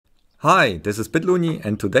Hi, this is Bitloony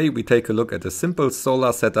and today we take a look at a simple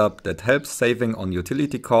solar setup that helps saving on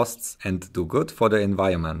utility costs and do good for the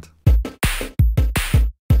environment.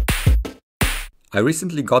 I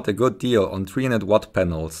recently got a good deal on 300 watt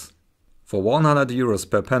panels. For 100 euros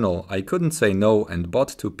per panel I couldn't say no and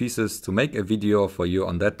bought 2 pieces to make a video for you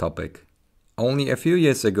on that topic. Only a few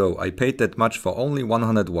years ago I paid that much for only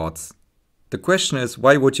 100 watts. The question is,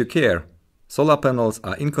 why would you care? Solar panels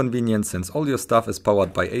are inconvenient since all your stuff is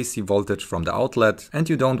powered by AC voltage from the outlet and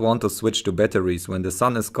you don't want to switch to batteries when the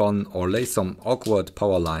sun is gone or lay some awkward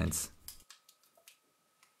power lines.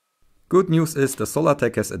 Good news is the solar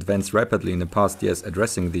tech has advanced rapidly in the past years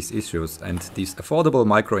addressing these issues and these affordable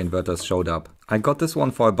microinverters showed up. I got this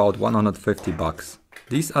one for about 150 bucks.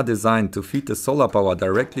 These are designed to feed the solar power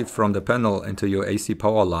directly from the panel into your AC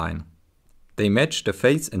power line. They match the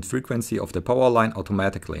phase and frequency of the power line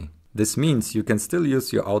automatically. This means you can still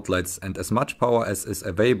use your outlets and as much power as is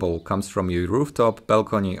available comes from your rooftop,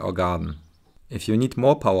 balcony or garden. If you need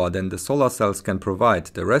more power than the solar cells can provide,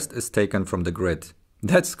 the rest is taken from the grid.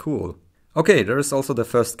 That's cool. Okay, there is also the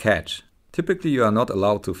first catch. Typically you are not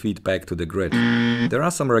allowed to feed back to the grid. There are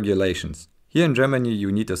some regulations. Here in Germany you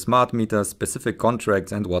need a smart meter, specific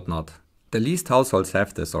contracts and whatnot. The least households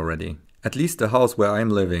have this already. At least the house where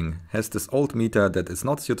I'm living has this old meter that is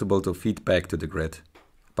not suitable to feed back to the grid.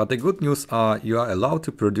 But the good news are you are allowed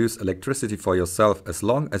to produce electricity for yourself as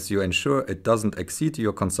long as you ensure it doesn't exceed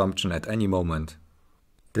your consumption at any moment.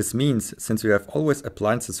 This means since you have always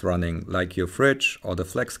appliances running like your fridge or the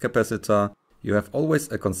flex capacitor, you have always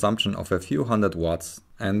a consumption of a few hundred watts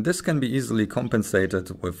and this can be easily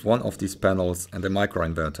compensated with one of these panels and a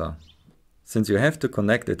microinverter. Since you have to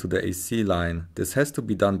connect it to the AC line, this has to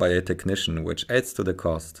be done by a technician, which adds to the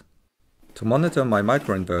cost. To monitor my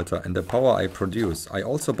microinverter and the power I produce, I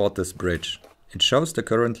also bought this bridge. It shows the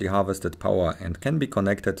currently harvested power and can be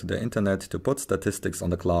connected to the internet to put statistics on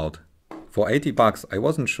the cloud. For 80 bucks I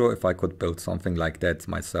wasn't sure if I could build something like that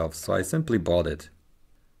myself, so I simply bought it.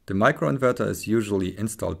 The microinverter is usually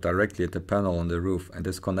installed directly at the panel on the roof and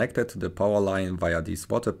is connected to the power line via these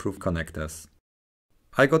waterproof connectors.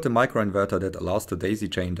 I got a microinverter that allows to daisy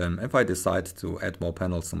chain them if I decide to add more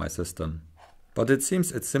panels to my system. But it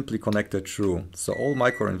seems it's simply connected through, so all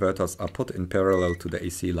microinverters are put in parallel to the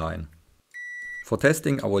AC line. For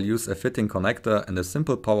testing I will use a fitting connector and a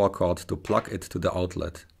simple power cord to plug it to the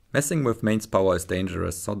outlet. Messing with mains power is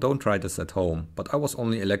dangerous, so don't try this at home, but I was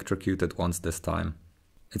only electrocuted once this time.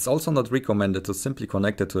 It's also not recommended to simply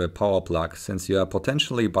connect it to a power plug, since you are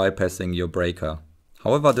potentially bypassing your breaker.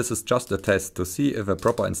 However, this is just a test to see if a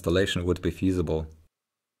proper installation would be feasible.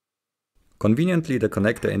 Conveniently, the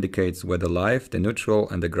connector indicates where the live, the neutral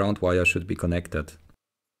and the ground wire should be connected.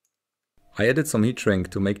 I added some heat shrink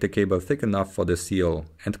to make the cable thick enough for the seal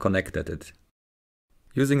and connected it.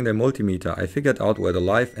 Using the multimeter I figured out where the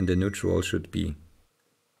live and the neutral should be.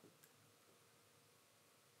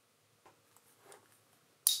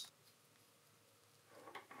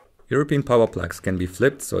 European power plugs can be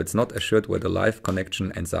flipped so it's not assured where the live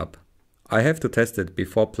connection ends up. I have to test it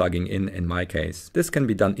before plugging in my case. This can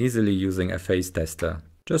be done easily using a phase tester,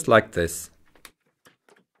 just like this.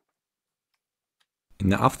 In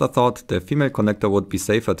the afterthought, the female connector would be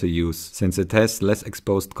safer to use, since it has less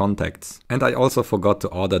exposed contacts. And I also forgot to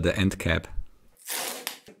order the end cap.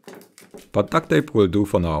 But duct tape will do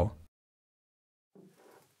for now.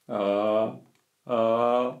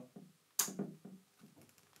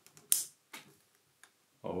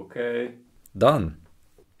 Okay. Done.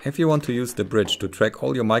 If you want to use the bridge to track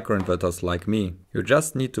all your microinverters like me, you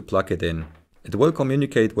just need to plug it in. It will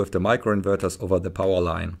communicate with the microinverters over the power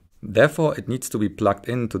line. Therefore it needs to be plugged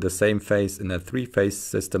in to the same phase in a 3-phase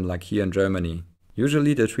system like here in Germany.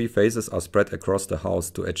 Usually the 3 phases are spread across the house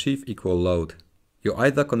to achieve equal load. You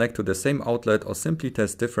either connect to the same outlet or simply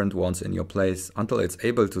test different ones in your place until it's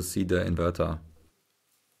able to see the inverter.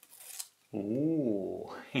 Ooh.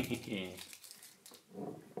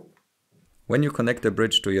 When you connect the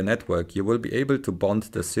bridge to your network, you will be able to bond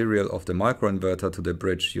the serial of the microinverter to the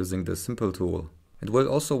bridge using this simple tool. It will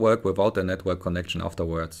also work without the network connection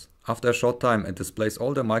afterwards. After a short time it displays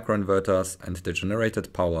all the microinverters and the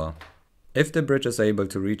generated power. If the bridge is able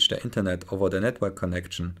to reach the internet over the network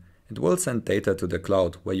connection, it will send data to the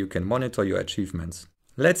cloud where you can monitor your achievements.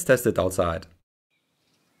 Let's test it outside.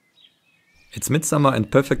 It's midsummer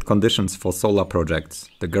and perfect conditions for solar projects.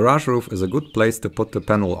 The garage roof is a good place to put the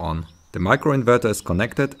panel on. The microinverter is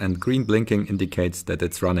connected and green blinking indicates that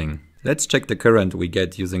it's running. Let's check the current we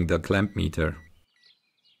get using the clamp meter.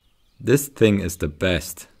 This thing is the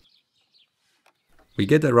best. We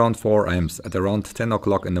get around 4 amps at around 10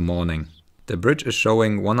 o'clock in the morning. The bridge is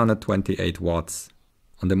showing 128 watts.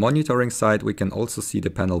 On the monitoring side we can also see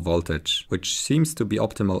the panel voltage, which seems to be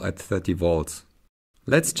optimal at 30 volts.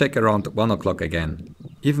 Let's check around 1 o'clock again.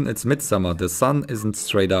 Even it's midsummer, the sun isn't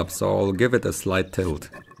straight up, so I'll give it a slight tilt.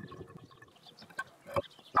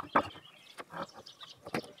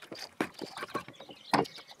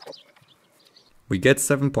 We get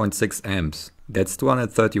 7.6 amps, that's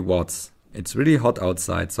 230 watts. It's really hot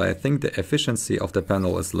outside, so I think the efficiency of the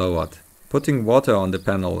panel is lowered. Putting water on the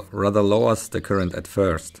panel rather lowers the current at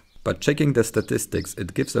first, but checking the statistics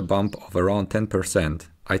it gives a bump of around 10%.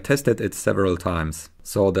 I tested it several times,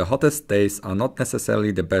 so the hottest days are not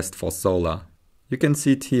necessarily the best for solar. You can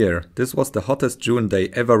see it here, this was the hottest June day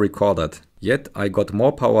ever recorded, yet I got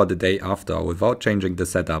more power the day after without changing the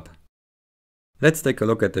setup. Let's take a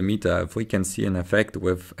look at the meter if we can see an effect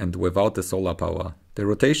with and without the solar power. The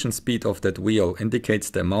rotation speed of that wheel indicates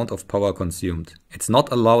the amount of power consumed. It's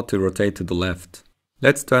not allowed to rotate to the left.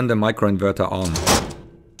 Let's turn the microinverter on.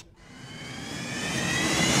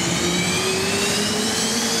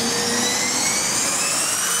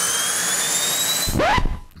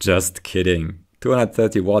 Just kidding.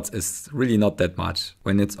 230 watts is really not that much.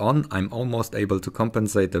 When it's on, I'm almost able to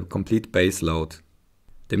compensate the complete base load.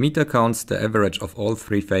 The meter counts the average of all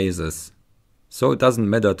 3 phases, so it doesn't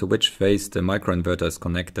matter to which phase the microinverter is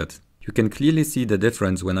connected. You can clearly see the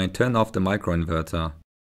difference when I turn off the microinverter.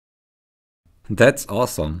 That's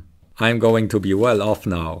awesome. I'm going to be well off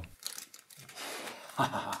now.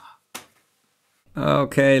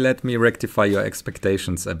 Okay, let me rectify your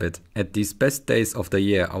expectations a bit. At these best days of the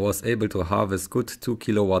year I was able to harvest good 2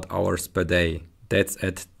 kilowatt hours per day. That's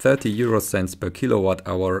at 30 euro cents per kilowatt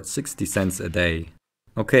hour, 60 cents a day.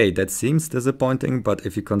 Okay, that seems disappointing, but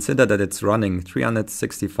if you consider that it's running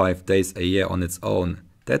 365 days a year on its own,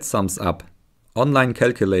 that sums up. Online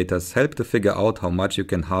calculators help to figure out how much you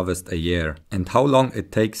can harvest a year and how long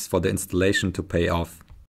it takes for the installation to pay off.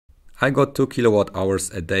 I got 2 kilowatt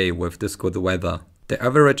hours a day with this good weather. The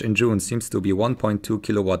average in June seems to be 1.2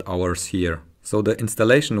 kilowatt hours here, so the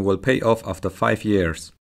installation will pay off after 5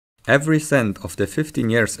 years. Every cent of the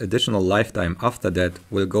 15 years additional lifetime after that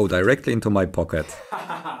will go directly into my pocket.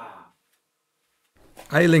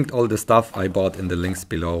 I linked all the stuff I bought in the links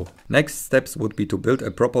below. Next steps would be to build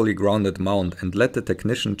a properly grounded mount and let the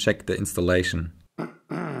technician check the installation.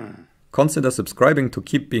 Consider subscribing to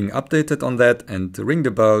keep being updated on that and ring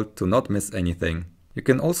the bell to not miss anything. You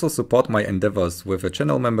can also support my endeavors with a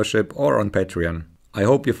channel membership or on Patreon. I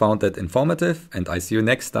hope you found that informative and I see you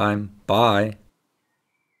next time. Bye!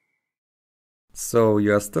 So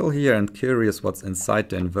you are still here and curious what's inside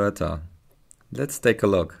the inverter. Let's take a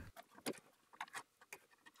look.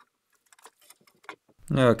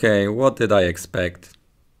 Okay, what did I expect?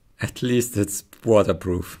 At least it's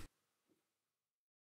waterproof.